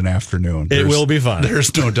spend an afternoon. It will be fun.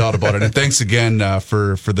 There's no doubt about it. And thanks again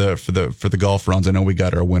for the golf rounds. I know we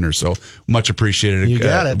got our winner, so much appreciated. You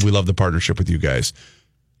got it. We love the partnership with you guys.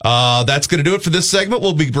 That's going to do it for this segment.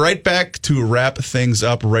 We'll be right back to wrap things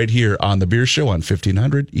up right here on The Beer Show on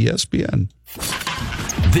 1500 ESPN.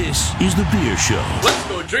 This is The Beer Show Let's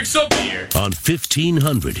go drink some beer. on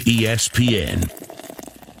 1500 ESPN.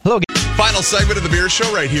 Final segment of The Beer Show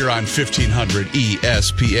right here on 1500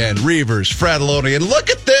 ESPN. Reavers, Fratelloni, and look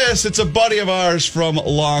at this. It's a buddy of ours from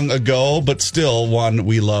long ago, but still one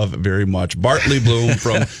we love very much. Bartley Bloom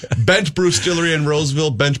from Bench Brew Distillery in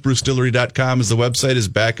Roseville. BenchBrewDistillery.com is the website, is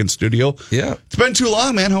back in studio. Yeah. It's been too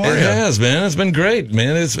long, man. How are you? It has, man. It's been great,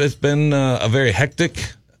 man. It's been a very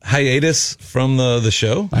hectic hiatus from the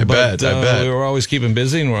show. I bet. We were always keeping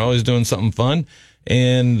busy and we're always doing something fun.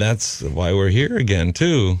 And that's why we're here again,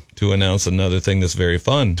 too, to announce another thing that's very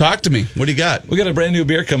fun. Talk to me. What do you got? We got a brand new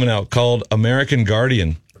beer coming out called American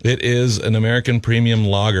Guardian. It is an American premium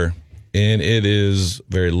lager, and it is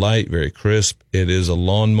very light, very crisp. It is a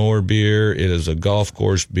lawnmower beer. It is a golf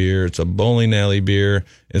course beer. It's a bowling alley beer.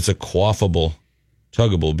 It's a quaffable,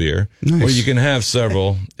 chuggable beer where you can have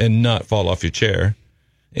several and not fall off your chair.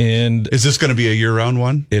 And is this going to be a year-round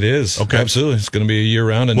one? It is. Okay. Absolutely. It's going to be a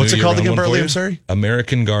year-round. What's it called again, Bartley? I'm sorry?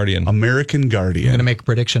 American Guardian. American Guardian. I'm going to make a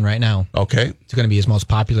prediction right now. Okay. It's going to be his most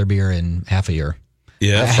popular beer in half a year.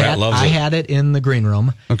 Yeah, Frat loves it. I had it in the green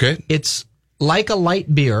room. Okay. It's like a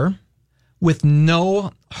light beer with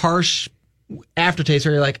no harsh aftertaste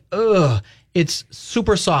where you're like, ugh. It's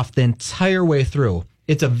super soft the entire way through.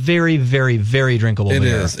 It's a very, very, very drinkable beer. It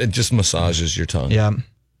is. It just massages your tongue. Yeah.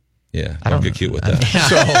 Yeah, don't get cute with that.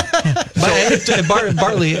 But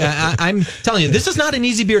Bartley, I'm telling you, this is not an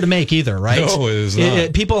easy beer to make either, right? No, it is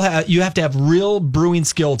not. You have to have real brewing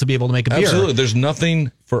skill to be able to make a beer. Absolutely. There's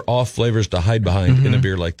nothing for off flavors to hide behind in a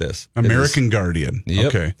beer like this. American Guardian. Yep.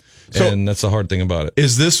 Okay. So, and that's the hard thing about it.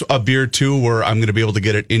 Is this a beer too where I'm going to be able to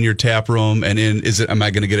get it in your tap room and am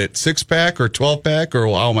I going to get it 6-pack or 12-pack or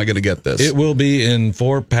how am I going to get this? It will be in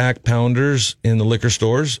 4-pack pounders in the liquor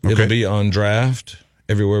stores. Okay. It'll be on draft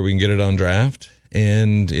everywhere we can get it on draft.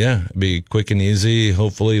 And yeah, it'll be quick and easy.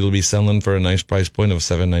 Hopefully it'll be selling for a nice price point of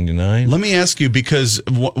 $7.99. Let me ask you, because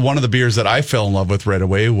one of the beers that I fell in love with right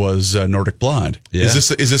away was Nordic Blonde. Yeah. Is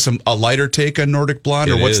this a lighter take on Nordic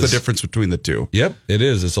Blonde, or what's the difference between the two? Yep, it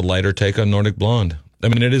is. It's a lighter take on Nordic Blonde. I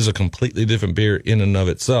mean, it is a completely different beer in and of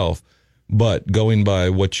itself, but going by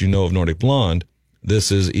what you know of Nordic Blonde,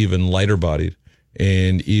 this is even lighter bodied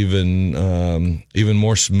and even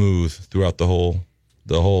more smooth throughout the whole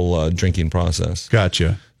drinking process.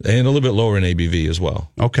 Gotcha. And a little bit lower in ABV as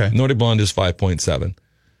well. Okay. Nordic Blonde is 5.7.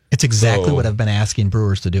 It's exactly what I've been asking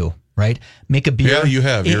brewers to do, right? Make a beer. Yeah, you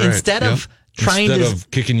have. You're instead right. of trying Instead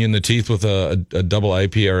of kicking you in the teeth with a double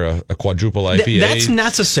IPA or a quadruple IPA. That's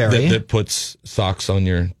necessary. That puts socks on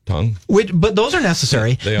your tongue. But those are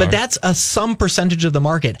necessary. They but are. that's some percentage of the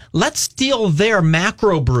market. Let's steal their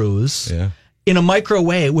macro brews in a micro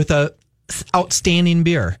way with a outstanding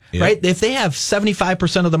beer, right? If they have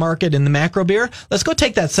 75% of the market in the macro beer, let's go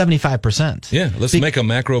take that 75%. Yeah, let's make a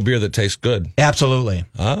macro beer that tastes good. Absolutely. He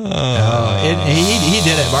did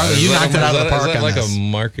it, Bartley. You knocked it out of the park. Is that on like this. a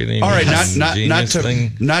marketing All right, thing?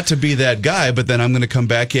 not to be that guy, but then I'm going to come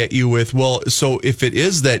back at you with, well, so if it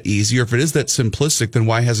is that easy or if it is that simplistic, then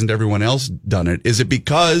why hasn't everyone else done it? Is it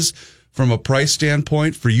because from a price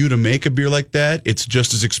standpoint, for you to make a beer like that, it's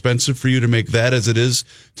just as expensive for you to make that as it is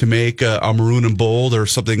to make a Maroon and Bold or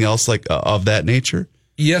something else like of that nature?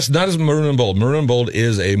 Yes, not as Maroon and Bold. Maroon and Bold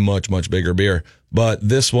is a much, much bigger beer, but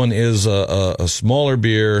this one is a smaller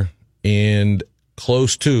beer and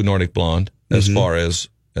close to Nordic Blonde as far as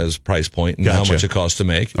price point and how much it costs to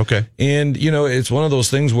make. Okay. And, it's one of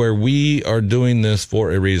those things where we are doing this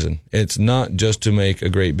for a reason. It's not just to make a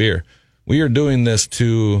great beer. We are doing this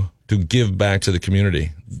to give back to the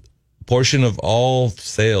community. Portion of all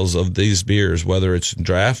sales of these beers, whether it's in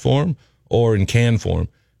draft form or in can form,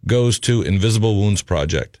 goes to Invisible Wounds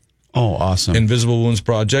Project. Oh, awesome. Invisible Wounds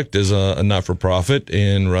Project is a not-for-profit,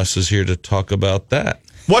 and Russ is here to talk about that.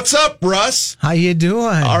 What's up, Russ? How you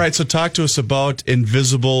doing? All right, so talk to us about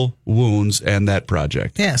Invisible Wounds and that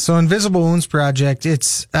project. Yeah, so Invisible Wounds Project,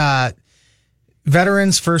 it's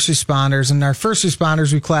veterans, first responders, and our first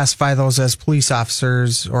responders, we classify those as police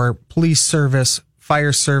officers or police service,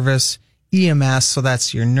 fire service, EMS. So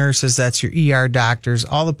that's your nurses, that's your ER doctors,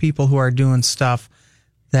 all the people who are doing stuff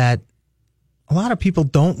that a lot of people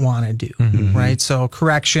don't want to do, right? So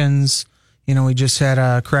corrections, we just had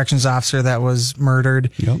a corrections officer that was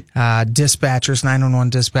murdered, dispatchers, 911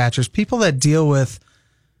 dispatchers, people that deal with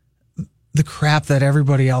the crap that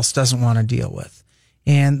everybody else doesn't want to deal with.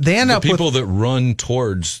 And they end up with people that run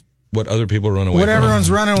towards what other people run away from. What everyone's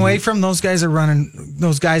running away from, those guys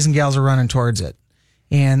and gals are running towards it.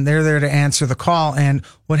 And they're there to answer the call. And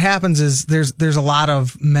what happens is there's a lot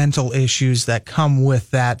of mental issues that come with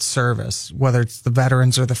that service, whether it's the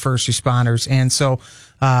veterans or the first responders. And so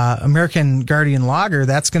American Guardian Lager,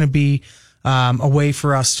 that's going to be a way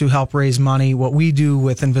for us to help raise money. What we do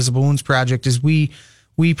with Invisible Wounds Project is we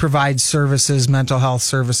provide services, mental health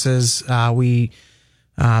services.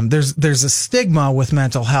 There's a stigma with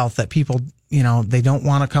mental health that people, they don't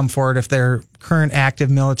want to come forward if they're current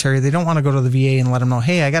active military. They don't want to go to the VA and let them know,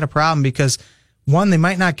 hey, I got a problem, because one, they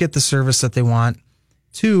might not get the service that they want.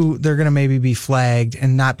 Two, they're going to maybe be flagged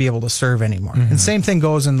and not be able to serve anymore. And same thing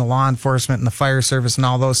goes in the law enforcement and the fire service and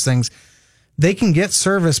all those things. They can get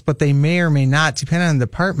service, but they may or may not, depending on the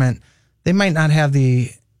department, they might not have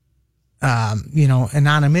the,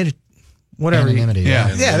 anonymity, whatever. Anonymity.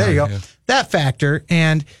 Yeah, there you go. Yeah. That factor,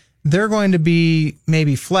 and they're going to be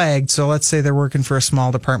maybe flagged. So let's say they're working for a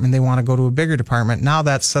small department. They want to go to a bigger department. Now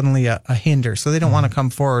that's suddenly a hinder. So they don't want to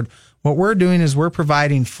come forward. What we're doing is we're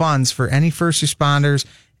providing funds for any first responders,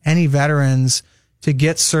 any veterans to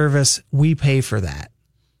get service. We pay for that.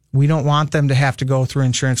 We don't want them to have to go through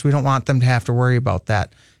insurance. We don't want them to have to worry about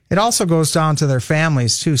that. It also goes down to their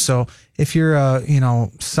families too. So if you're a,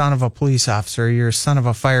 son of a police officer, you're a son of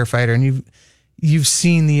a firefighter, and you've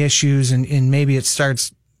seen the issues, and maybe it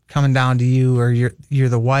starts coming down to you, or you're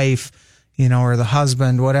the wife, or the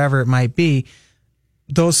husband, whatever it might be,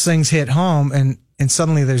 those things hit home and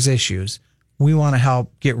suddenly there's issues. We want to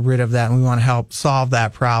help get rid of that, and we want to help solve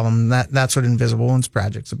that problem. That's what Invisible Wounds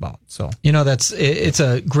Project's about. So, it's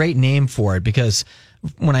a great name for it, because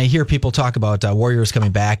when I hear people talk about warriors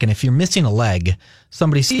coming back, and if you're missing a leg,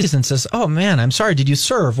 somebody sees and says, "Oh man, I'm sorry, did you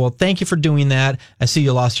serve? Well, thank you for doing that. I see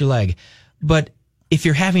you lost your leg." But if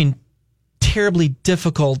you're having terribly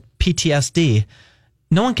difficult PTSD,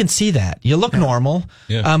 no one can see that. You look normal,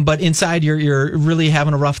 but inside you're really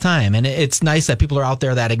having a rough time. And it's nice that people are out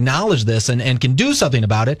there that acknowledge this and can do something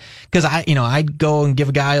about it. Because I'd go and give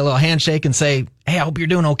a guy a little handshake and say, "Hey, I hope you're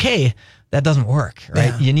doing okay." That doesn't work, right?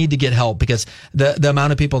 Yeah. You need to get help, because the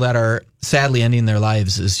amount of people that are sadly ending their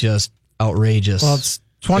lives is just outrageous. Well, it's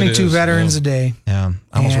 22 veterans a day. Yeah,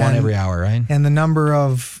 almost one every hour, right? And the number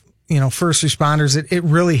of first responders, it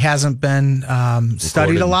really hasn't been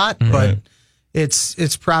studied a lot, but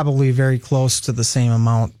it's probably very close to the same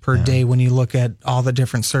amount per day when you look at all the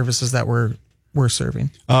different services that we're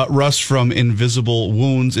serving. Russ from Invisible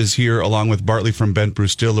Wounds is here, along with Bartley from Bent Brew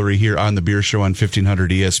Distillery, here on the Beer Show on 1500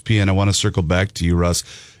 ESPN. I want to circle back to you, Russ.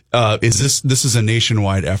 This is a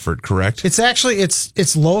nationwide effort, correct? It's actually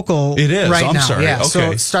it's local. It is right I'm now. sorry. Yeah. Okay.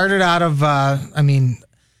 So it started out of I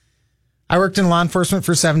worked in law enforcement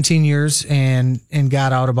for 17 years and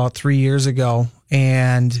got out about 3 years ago.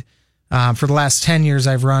 And for the last 10 years,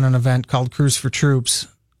 I've run an event called Cruise for Troops,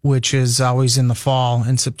 which is always in the fall,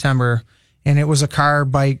 in September. And it was a car,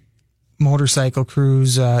 bike, motorcycle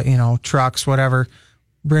cruise, trucks, whatever.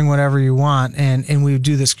 Bring whatever you want. And we would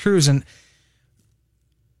do this cruise. And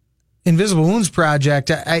Invisible Wounds Project,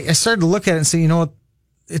 I started to look at it and say, what?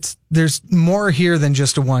 There's more here than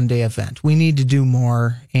just a one-day event. We need to do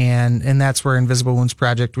more, and that's where Invisible Wounds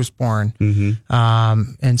Project was born.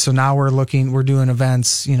 Mm-hmm. And so now we're doing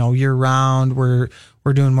events, year round. We're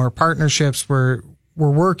doing more partnerships. We're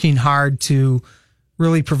working hard to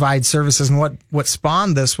really provide services. And what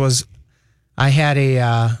spawned this was, I had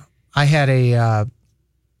a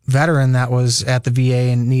veteran that was at the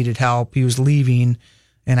VA and needed help. He was leaving,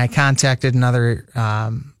 and I contacted another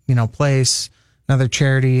place, another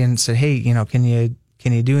charity, and said, "Hey, can you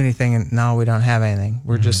do anything?" And no, we don't have anything.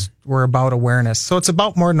 We're about awareness. So it's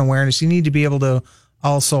about more than awareness. You need to be able to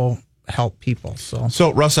also help people.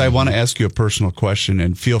 So Russ, I want to ask you a personal question,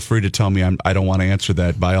 and feel free to tell me I don't want to answer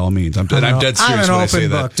that by all means. I'm dead serious when I say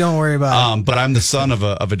that. Book. Don't worry about it. But I'm the son of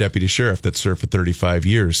a deputy sheriff that served for 35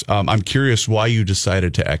 years. I'm curious why you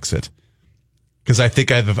decided to exit. Because I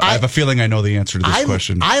think I have a feeling I know the answer to this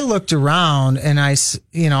question. I looked around, and I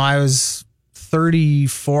was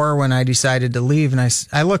 34 when I decided to leave, and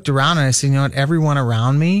I looked around and I said, what? Everyone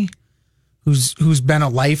around me who's been a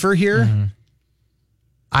lifer here, mm-hmm.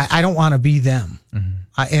 I don't want to be them.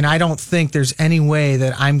 Mm-hmm. And I don't think there's any way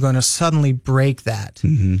that I'm going to suddenly break that.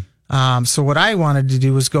 Mm-hmm. So what I wanted to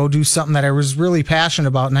do was go do something that I was really passionate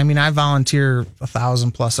about. And I volunteer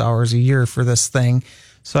 1,000+ hours a year for this thing.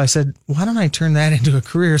 So I said, why don't I turn that into a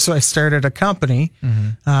career? So I started a company. Mm-hmm.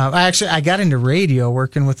 I got into radio,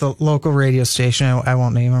 working with a local radio station. I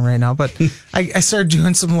won't name them right now, but I started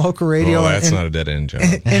doing some local radio. Oh, that's not a dead end job.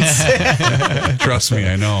 Trust me,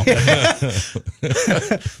 I know.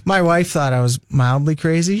 My wife thought I was mildly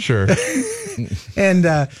crazy. Sure.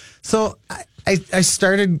 And so I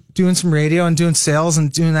started doing some radio and doing sales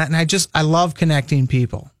and doing that. And I love connecting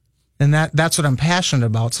people. And that's what I'm passionate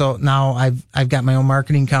about. So now I've got my own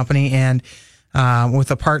marketing company, and with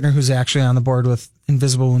a partner who's actually on the board with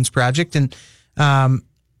Invisible Wounds Project. And I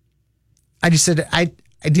just said I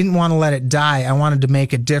didn't want to let it die. I wanted to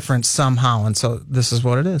make a difference somehow, and so this is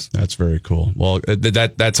what it is. That's very cool. Well,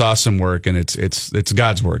 that's awesome work, and it's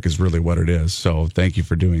God's work is really what it is. So thank you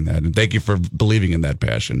for doing that, and thank you for believing in that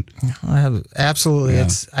passion. Absolutely, yeah.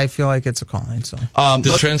 I feel like it's a calling. So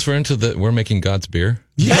to transfer into we're making God's beer.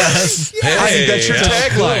 Yes. Hey, I think that's your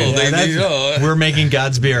tagline. Cool. We're making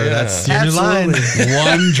God's beer. Yeah. That's your new line.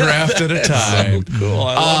 One draft at a time. So cool.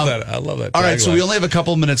 I love that. All right, so we only have a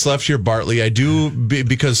couple minutes left here, Bartley. I do,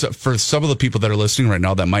 because for some of the people that are listening right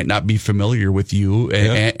now that might not be familiar with you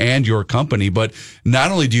and your company, but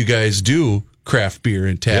not only do you guys do craft beer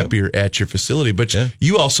and tap beer at your facility, but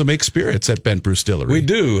you also make spirits at Bent Brew Distillery. We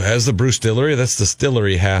do. As the Brew Distillery, that's the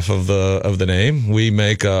distillery half of the name. We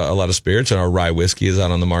make a lot of spirits, and our rye whiskey is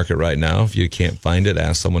out on the market right now. If you can't find it,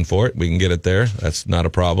 ask someone for it. We can get it there. That's not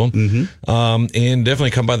a problem. And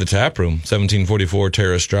definitely come by the tap room, 1744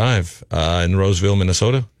 Terrace Drive in Roseville,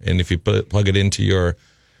 Minnesota. And if you plug it into your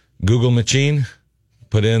Google machine,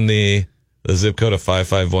 put in the zip code of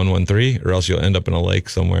 55113, or else you'll end up in a lake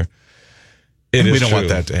somewhere. We don't want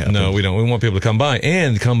that to happen. No, we don't. We want people to come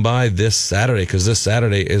by this Saturday, because this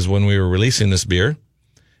Saturday is when we were releasing this beer.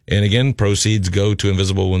 And again, proceeds go to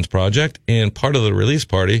Invisible Wounds Project. And part of the release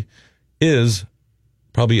party is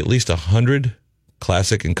probably at least 100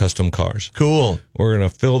 classic and custom cars. Cool. We're going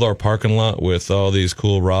to fill our parking lot with all these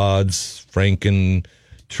cool rods, Franken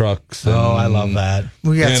trucks. And, I love that.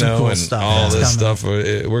 We got some cool stuff. All this stuff.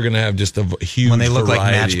 We're going to have just a huge when they look like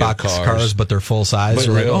variety Matchbox of cars, but they're full size. But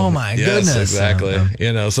You're like, real. oh my goodness! Exactly.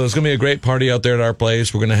 So it's going to be a great party out there at our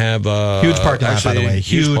place. We're going to have huge parking lot, by the way.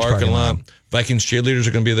 Huge parking lot. Vikings cheerleaders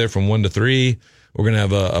are going to be there from 1 to 3. We're going to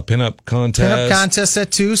have a pinup contest. Pinup contest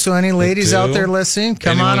at 2. So any ladies out there listening,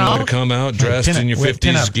 come Anyone on out. want to come out dressed in your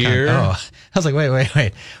 50s gear? I was like,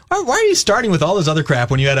 wait. Why are you starting with all this other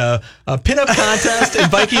crap when you had a pinup contest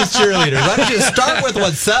and Vikings cheerleaders? Why don't you start with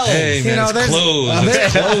what sells? Hey, man, it's clothes.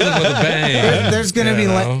 It's clothing with a bang. There's going to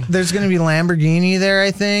be Lamborghini there,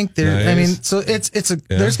 I think. Nice. I mean, so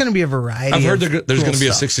there's going to be a variety. I've heard there's going to be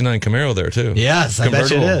a stuff. 69 Camaro there too. Yes, I bet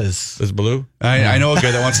you it is. It's blue. I know a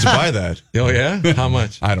guy that wants to buy that. Oh yeah? How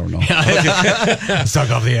much? I don't know. Let's talk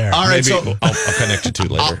off the air. All right, Maybe I'll connect you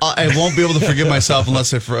to later. I won't be able to forgive myself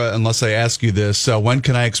unless I ask you this. When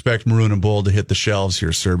can I expect Maroon and Bold to hit the shelves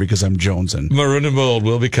here, sir? Because I'm jonesing. Maroon and Bold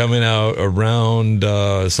will be coming out around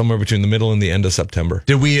somewhere between the middle and the end of September.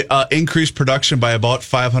 Did we increase production by about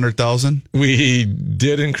 500,000? We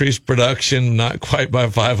did increase production, not quite by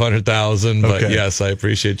 500,000, but Okay. yes, I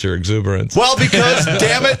appreciate your exuberance. Well, because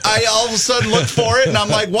damn it, I all of a sudden looked for it and I'm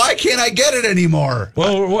like, why can't I get it anymore?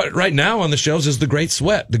 Well, what right now on the shelves is the Great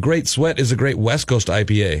Sweat. The Great Sweat is a great West Coast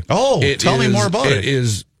IPA. Oh, tell me more about it.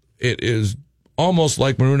 It is almost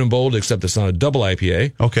like Maroon and Bold, except it's not a double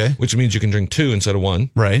IPA. Okay. Which means you can drink 2 instead of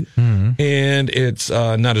 1. Right. And it's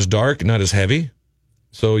not as dark, not as heavy.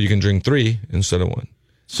 So you can drink 3 instead of 1.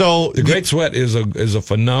 So the Great Sweat is a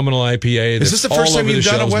phenomenal IPA. Is this the first time you've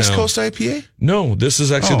done a West Coast IPA? No, this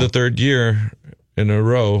is actually the third year in a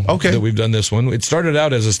row that we've done this one. It started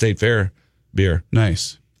out as a state fair beer.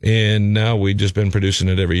 Nice. And now we've just been producing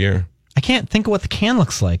it every year. I can't think of what the can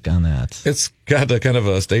looks like on that. It's got a kind of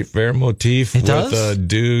a state fair motif with a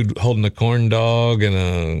dude holding a corn dog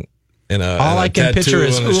and all I can picture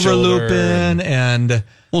is Uberlupin and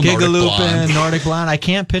Gigalupin, Nordic Blonde. I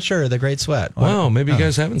can't picture the Great Sweat. Wow, maybe you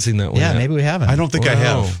guys haven't seen that one. Yeah, yet. maybe we haven't. I don't think I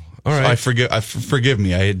have. All right. Forgive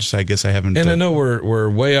me. I guess I haven't. And I know we're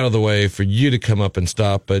way out of the way for you to come up and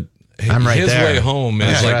stop, but I'm right his there. way home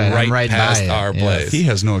is right past our place. He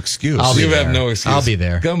has no excuse. You have no excuse. I'll be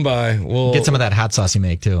there. Come by. We'll get some of that hot sauce you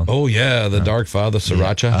make too. Oh yeah, the Dark Father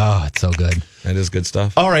Sriracha. Oh, it's so good. That is good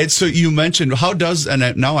stuff. All right, so you mentioned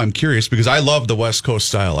now I'm curious because I love the West Coast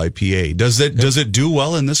style IPA. Does it do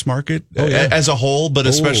well in this market as a whole, but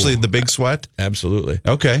especially the Big Sweat? Absolutely.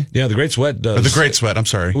 Okay. Yeah, the Great Sweat does. The Great Sweat. I'm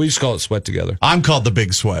sorry. We just call it Sweat together. I'm called the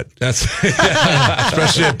Big Sweat. That's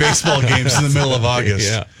especially at baseball games in the middle of August.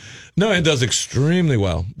 Yeah. No, it does extremely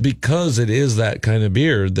well because it is that kind of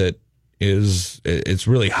beer that it's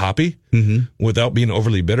really hoppy without being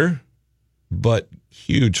overly bitter, but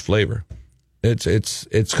huge flavor. It's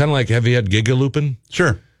kind of like, have you had Gigalupin?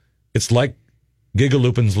 Sure. It's like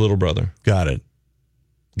Gigalupin's little brother. Got it.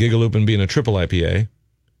 Gigalupin being a triple IPA,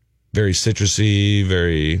 very citrusy,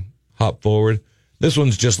 very hop forward. This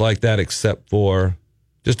one's just like that, except for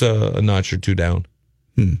just a notch or 2 down.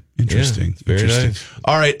 Interesting. Yeah, very nice.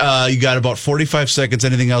 All right. You got about 45 seconds.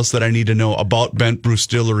 Anything else that I need to know about Bent Brew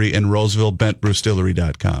Distillery in Roseville?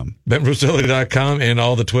 BentBrewDistillery.com. BentBrewDistillery.com and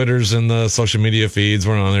all the Twitters and the social media feeds.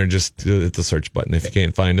 We're on there. Just hit the search button if you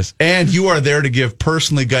can't find us. And you are there to give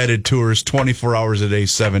personally guided tours 24 hours a day,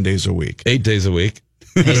 7 days a week. 8 days a week.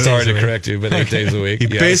 Sorry to correct you, but 8 days a week. He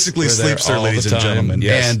basically sleeps there, ladies and gentlemen.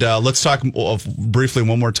 Yes. And let's talk briefly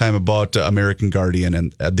one more time about American Guardian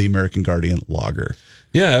and the American Guardian Lager.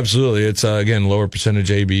 Yeah, absolutely. It's, again, lower percentage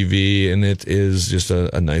ABV, and it is just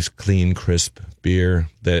a nice, clean, crisp beer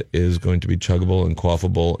that is going to be chuggable and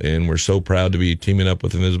quaffable. And we're so proud to be teaming up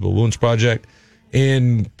with Invisible Wounds Project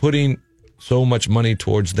and putting so much money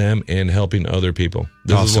towards them and helping other people.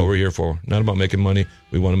 This is what we're here for. Not about making money.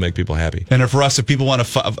 We want to make people happy. And for us, if people want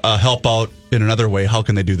to help out in another way, how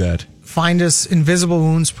can they do that? Find us Invisible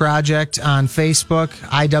Wounds Project on Facebook.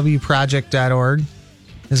 iwproject.org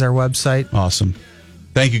is our website. Awesome.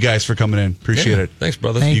 Thank you guys for coming in. Appreciate it. Thanks,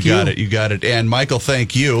 brother. You got it. You got it. And Michael,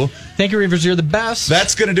 thank you. Thank you, Reavers. You're the best.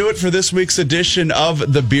 That's going to do it for this week's edition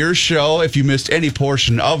of The Beer Show. If you missed any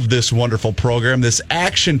portion of this wonderful program, this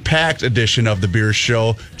action-packed edition of The Beer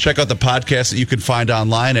Show, check out the podcast that you can find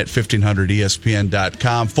online at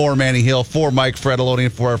 1500ESPN.com. For Manny Hill, for Mike Fredaloni,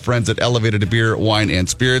 and for our friends at Elevated Beer, Wine, and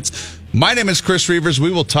Spirits. My name is Chris Reavers.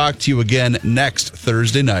 We will talk to you again next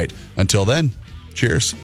Thursday night. Until then, cheers.